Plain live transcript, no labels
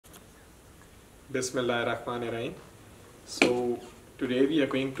Bismillahirrahmanirrahim. So today we are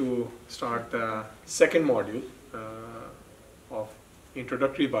going to start the second module of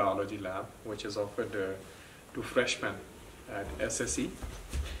Introductory Biology Lab, which is offered to freshmen at SSE.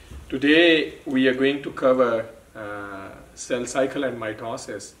 Today we are going to cover cell cycle and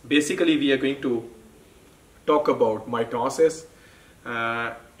mitosis. Basically we are going to talk about mitosis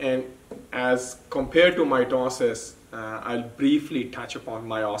and as compared to mitosis, I'll briefly touch upon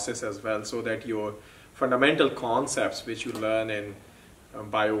meiosis as well, so that your fundamental concepts which you learn in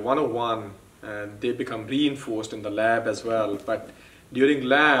BIO100, they become reinforced in the lab as well. But during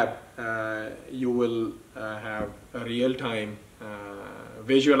lab, you will have a real-time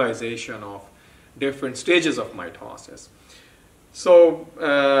visualization of different stages of mitosis. So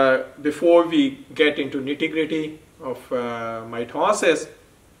before we get into nitty-gritty of mitosis,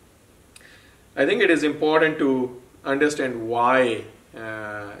 I think it is important to understand why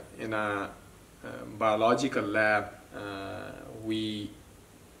in a biological lab we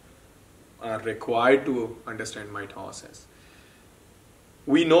are required to understand mitosis.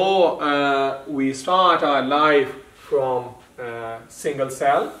 We know we start our life from single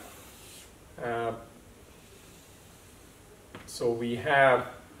cell. So we have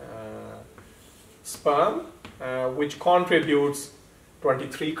sperm, which contributes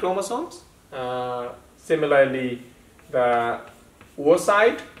 23 chromosomes. Similarly, the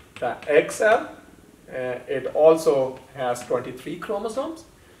oocyte, the egg cell, it also has 23 chromosomes.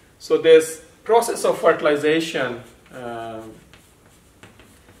 So this process of fertilization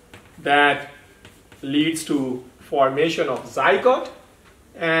that leads to formation of zygote,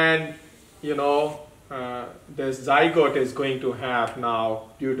 and this zygote is going to have now,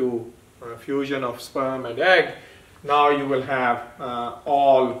 due to fusion of sperm and egg, now you will have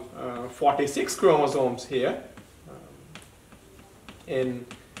all 46 chromosomes here in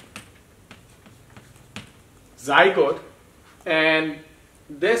zygote, and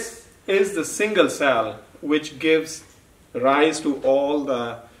this is the single cell which gives rise to all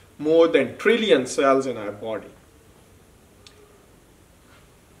the more than trillion cells in our body.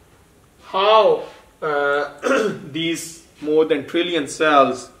 How these more than trillion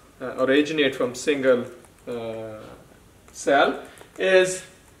cells originate from single cell is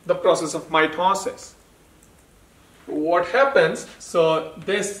the process of mitosis. What happens, so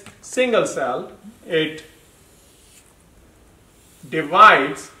this single cell, it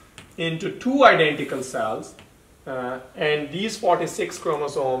divides into two identical cells, and these 46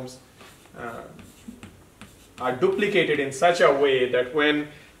 chromosomes are duplicated in such a way that when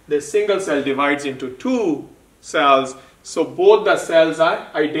the single cell divides into two cells, so both the cells are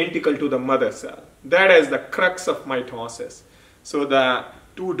identical to the mother cell. That is the crux of mitosis. So the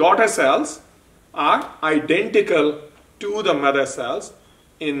two daughter cells are identical to the mother cells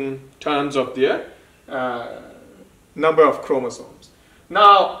in terms of their number of chromosomes.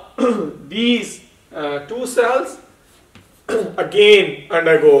 Now, these two cells again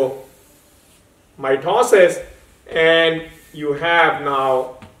undergo mitosis, and you have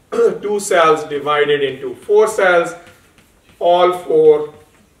now two cells divided into four cells. All four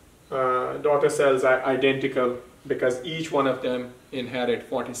daughter cells are identical because each one of them inherit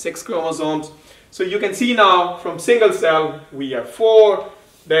 46 chromosomes. So you can see now from single cell we have four.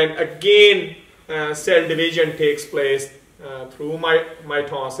 Then again cell division takes place through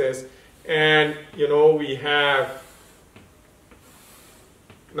mitosis, and we have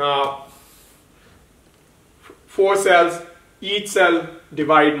now four cells. Each cell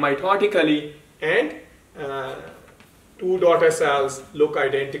divide mitotically, and two daughter cells look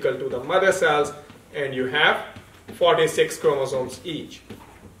identical to the mother cells, and you have 46 chromosomes each.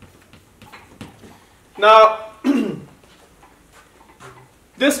 Now,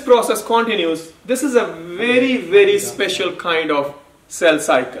 this process continues. This is a very, very special kind of cell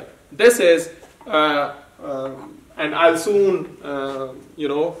cycle. This is, and I'll soon,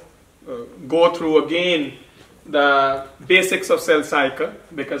 go through again the basics of cell cycle,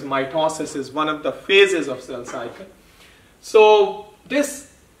 because mitosis is one of the phases of cell cycle. So this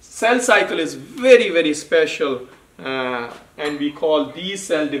cell cycle is very, very special, and we call these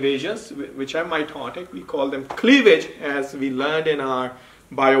cell divisions, which are mitotic, we call them cleavage, as we learned in our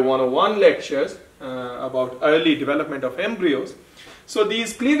BIO101 lectures about early development of embryos. So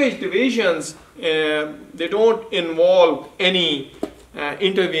these cleavage divisions, they don't involve any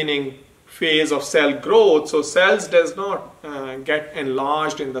intervening phase of cell growth, so cells does not get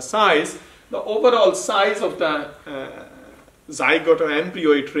enlarged in the size. The overall size of the zygote or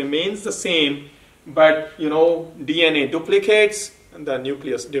embryo, it remains the same, but DNA duplicates and the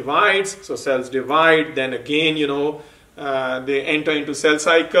nucleus divides, so cells divide, then again they enter into cell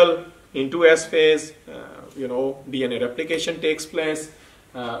cycle, into S phase, DNA replication takes place,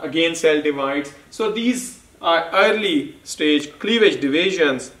 again cell divides. So these are early stage cleavage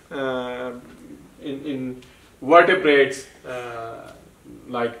divisions in vertebrates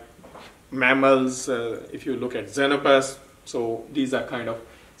like mammals, if you look at xenopus. So these are kind of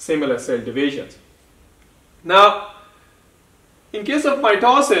similar cell divisions. Now, in case of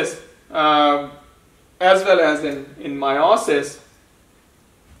mitosis, as well as in meiosis,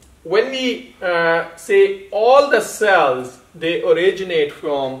 when we say all the cells, they originate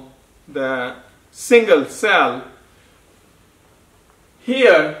from the single cell,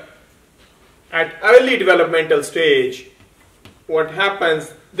 here at early developmental stage, what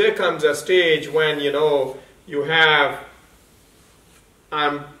happens, there comes a stage when you have,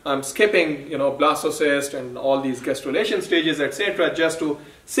 I'm skipping blastocyst and all these gastrulation stages, etc., just to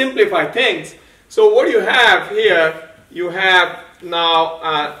simplify things. So what you have here, you have now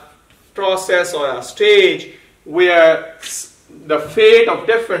a process or a stage where the fate of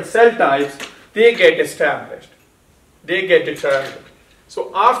different cell types, they get established, they get determined.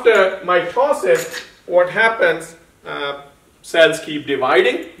 So after mitosis, what happens, cells keep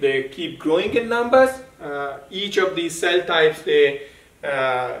dividing, they keep growing in numbers. Each of these cell types, they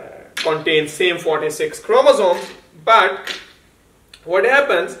contain same 46 chromosomes, but what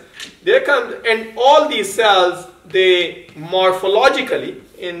happens, there comes, and all these cells, they morphologically,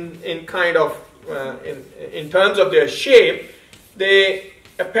 in kind of, in terms of their shape, they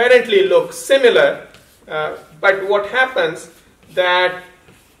apparently look similar, but what happens, that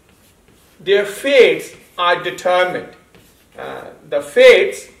their fates are determined. The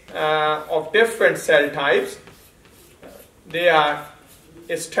fates of different cell types, they are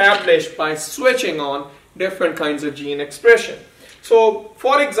established by switching on different kinds of gene expression. So,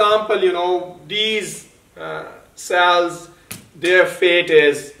 for example, these cells, their fate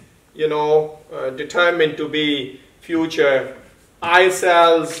is, determined to be future eye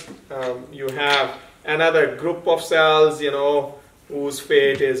cells. You have another group of cells, whose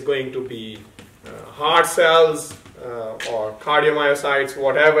fate is going to be heart cells or cardiomyocytes,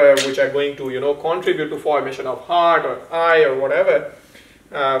 whatever, which are going to, contribute to formation of heart or eye or whatever.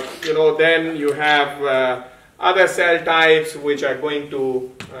 Then you have other cell types which are going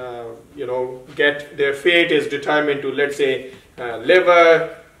to, get their fate is determined to, let's say,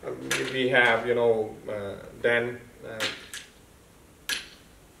 liver. We have, then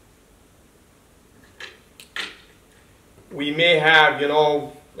we may have,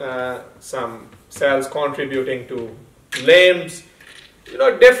 some cells contributing to limbs,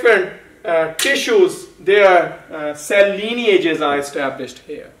 different tissues, their cell lineages are established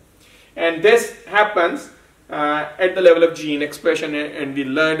here. And this happens at the level of gene expression, and we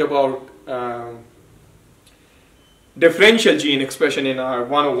learned about differential gene expression in our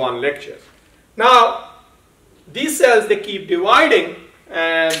 101 lectures. Now, these cells, they keep dividing,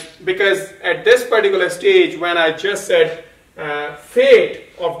 and because at this particular stage, when I just said fate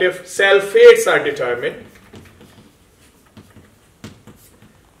of cell fates are determined.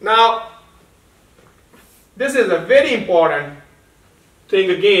 Now, this is a very important thing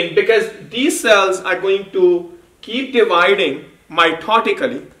again, because these cells are going to keep dividing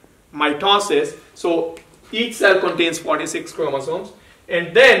mitotically, mitosis. So each cell contains 46 chromosomes,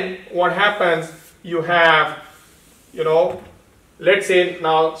 and then what happens, you have, let's say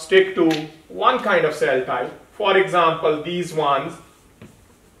now stick to one kind of cell type. For example, these ones,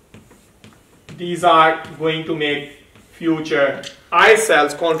 these are going to make future eye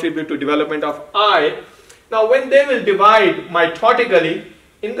cells, contribute to development of eye. Now, when they will divide mitotically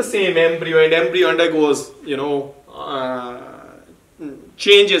in the same embryo, and embryo undergoes,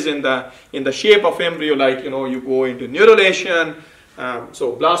 changes in the shape of embryo, like, you go into neurulation,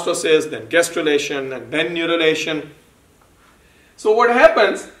 so blastocyst, then gastrulation, and then neurulation. So what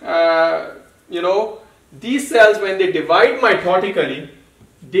happens, these cells, when they divide mitotically,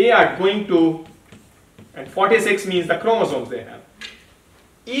 they are going to, and 46 means the chromosomes they have.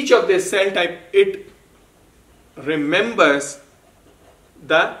 Each of this cell type, it remembers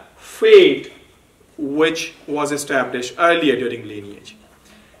the fate which was established earlier during lineage.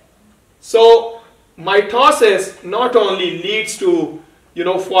 So mitosis not only leads to,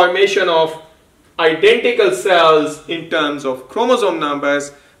 formation of identical cells in terms of chromosome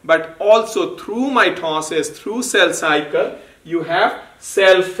numbers, but also through mitosis, through cell cycle, you have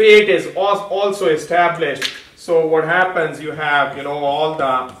cell fate is also established. So what happens, you have, all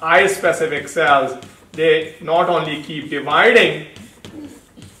the eye-specific cells, they not only keep dividing,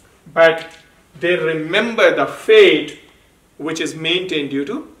 but they remember the fate which is maintained due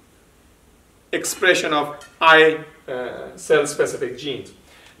to expression of eye cell-specific genes.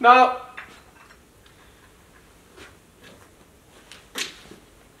 Now,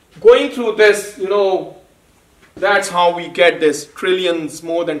 going through this, that's how we get this trillions,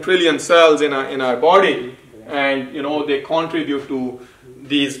 more than trillion cells in our body, and they contribute to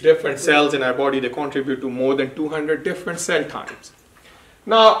these different cells in our body. They contribute to more than 200 different cell types.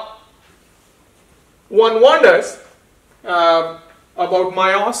 Now, one wonders about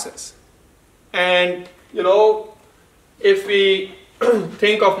meiosis, and if we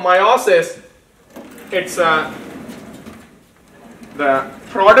think of meiosis, it's the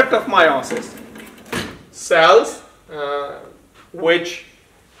product of meiosis, cells which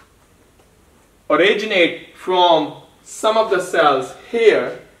originate from some of the cells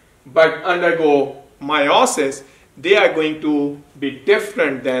here but undergo meiosis. They are going to be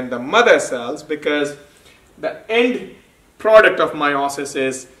different than the mother cells, because the end product of meiosis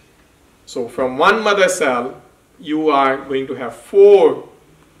is, so from one mother cell you are going to have 4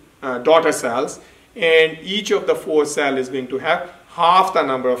 daughter cells, and each of the 4 cells is going to have half the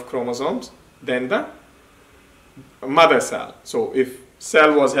number of chromosomes than the mother cell. So if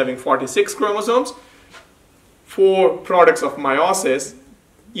cell was having 46 chromosomes, 4 products of meiosis,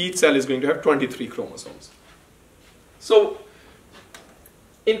 each cell is going to have 23 chromosomes. So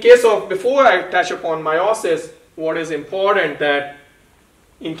in case of, before I touch upon meiosis, what is important that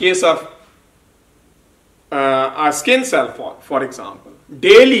in case of our skin cell, for example,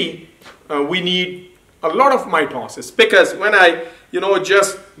 daily we need a lot of mitosis, because when I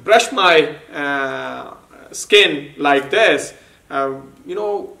just brush my skin like this,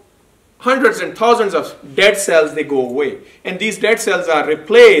 hundreds and thousands of dead cells, they go away, and these dead cells are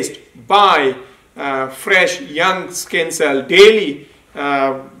replaced by fresh young skin cell daily,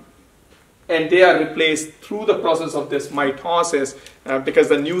 and they are replaced through the process of this mitosis, because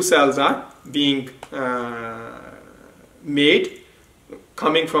the new cells are being made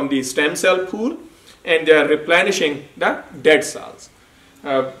coming from the stem cell pool, and they are replenishing the dead cells.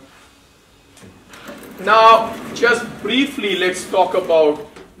 Now, just briefly, let's talk about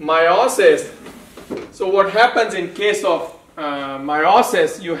meiosis. So what happens in case of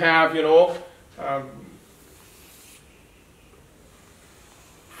meiosis, you have,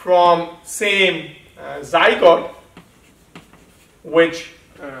 from same zygote, which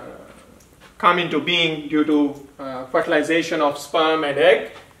come into being due to fertilization of sperm and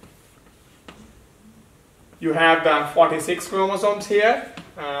egg. You have the 46 chromosomes here.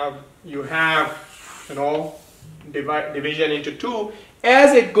 You have, division into 2.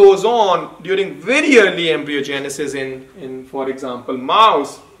 As it goes on during very early embryogenesis in for example,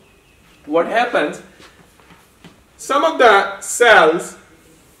 mouse, what happens? Some of the cells,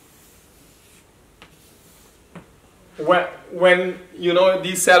 when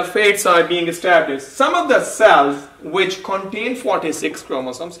these cell fates are being established, some of the cells which contain 46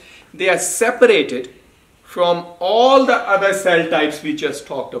 chromosomes, they are separated from all the other cell types we just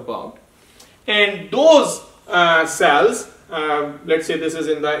talked about. And those cells, let's say this is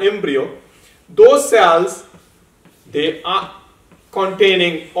in the embryo, those cells, they are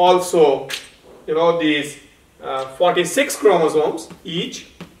containing also, these 46 chromosomes each.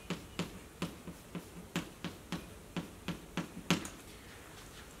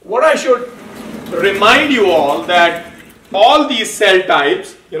 What I should remind you all, that all these cell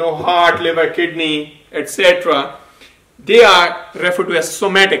types, heart, liver, kidney, etc., they are referred to as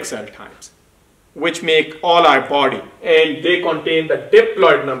somatic cell types, which make all our body, and they contain the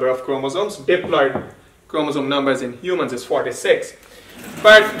diploid number of chromosomes. Diploid chromosome numbers in humans is 46.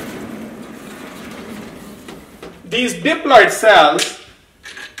 But these diploid cells,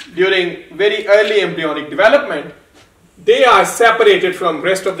 during very early embryonic development, they are separated from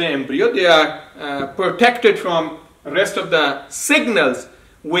rest of the embryo. They are protected from rest of the signals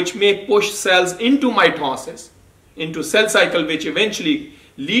which may push cells into mitosis, into cell cycle, which eventually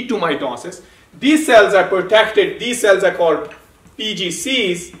lead to mitosis. These cells are protected. These cells are called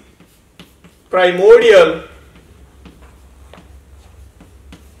PGCs, primordial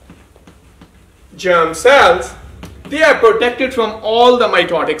germ cells. They are protected from all the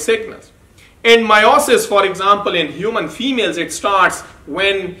mitotic signals. And meiosis, for example, in human females, it starts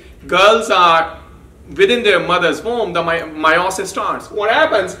when girls are within their mother's womb. The meiosis starts. What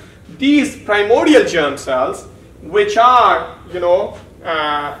happens? These primordial germ cells, which are,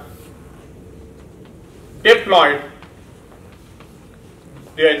 diploid,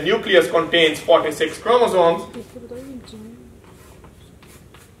 their nucleus contains 46 chromosomes.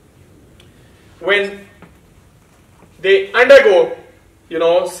 When they undergo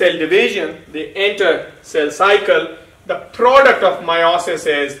cell division, they enter cell cycle, the product of meiosis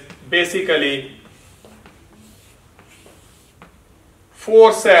is basically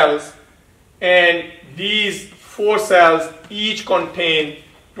 4 cells, and these 4 cells each contain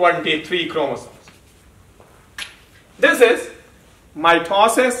 23 chromosomes. This is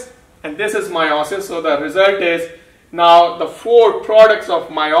mitosis and this is meiosis. So the result is now the 4 products of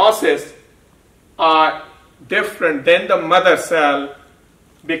meiosis are different than the mother cell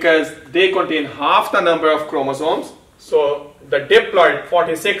because they contain half the number of chromosomes. So the diploid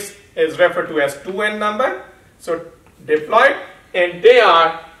 46 is referred to as 2n number. So diploid, and they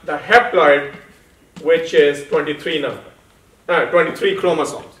are the haploid, which is 23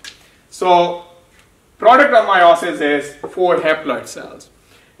 chromosomes. So product of meiosis is 4 haploid cells,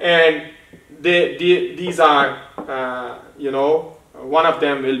 and these are one of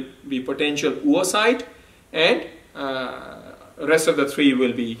them will be potential oocyte, and rest of the 3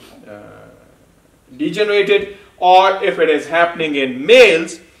 will be degenerated, or if it is happening in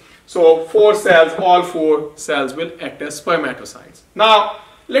males, so 4 cells, all 4 cells will act as spermatocytes. Now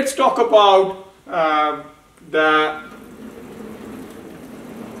let's talk about the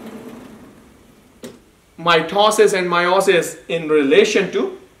mitosis and meiosis in relation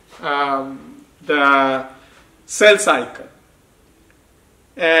to the cell cycle.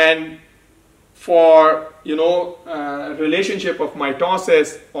 And for relationship of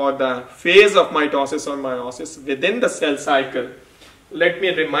mitosis or the phase of mitosis or meiosis within the cell cycle, let me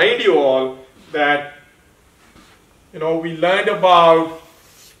remind you all that we learned about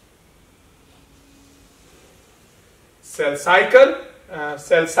cell cycle.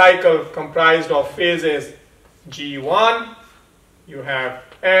 Cell cycle comprised of phases G1, you have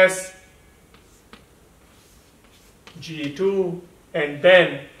S, G2, and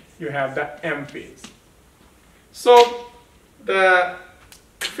then you have the M phase. So the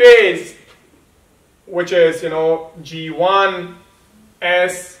phase which is G1,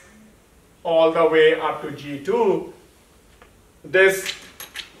 S, all the way up to G2, this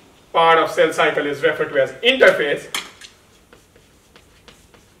part of cell cycle is referred to as interphase.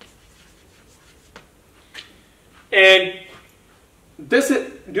 And this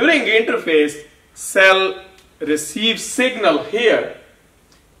is, during interphase, cell receives signal here,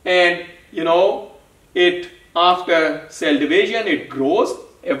 and it after cell division it grows.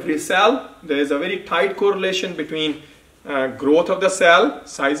 Every cell, there is a very tight correlation between growth of the cell,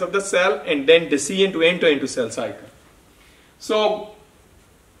 size of the cell, and then decision to enter into cell cycle. So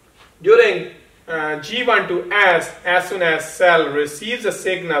during G1 to S, as soon as cell receives a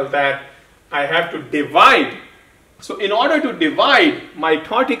signal that I have to divide. So in order to divide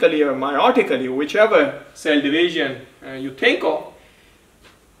mitotically or meiotically, whichever cell division you think of,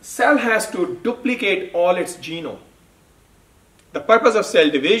 cell has to duplicate all its genome. The purpose of cell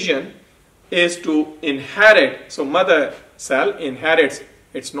division is to inherit, so mother cell inherits,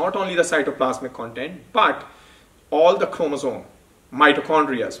 it's not only the cytoplasmic content, but all the chromosome,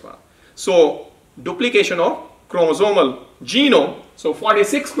 mitochondria as well. So duplication of chromosomal genome, so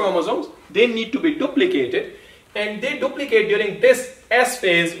 46 chromosomes, they need to be duplicated, and they duplicate during this S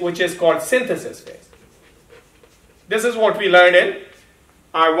phase, which is called synthesis phase. This is what we learned in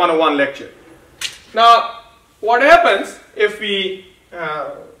our 101 lecture. Now, what happens if we,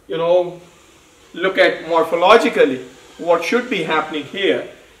 look at morphologically what should be happening here?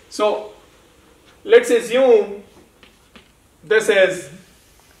 So, let's assume this is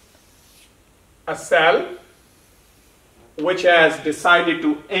a cell which has decided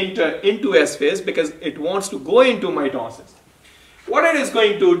to enter into S phase because it wants to go into mitosis. What it is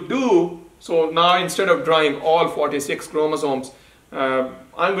going to do, so now instead of drawing all 46 chromosomes, I'm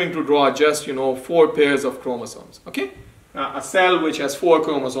going to draw just 4 pairs of chromosomes. Okay, a cell which has 4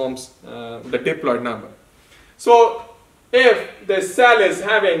 chromosomes, the diploid number. So if the cell is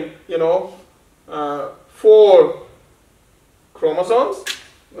having 4 chromosomes,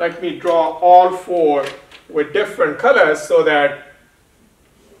 let me draw all 4 with different colors so that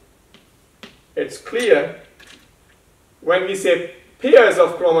it's clear. When we say pairs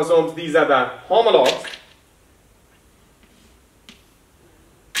of chromosomes, these are the homologs.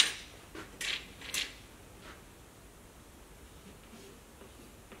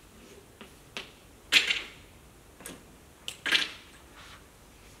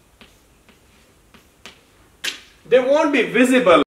 They won't be visible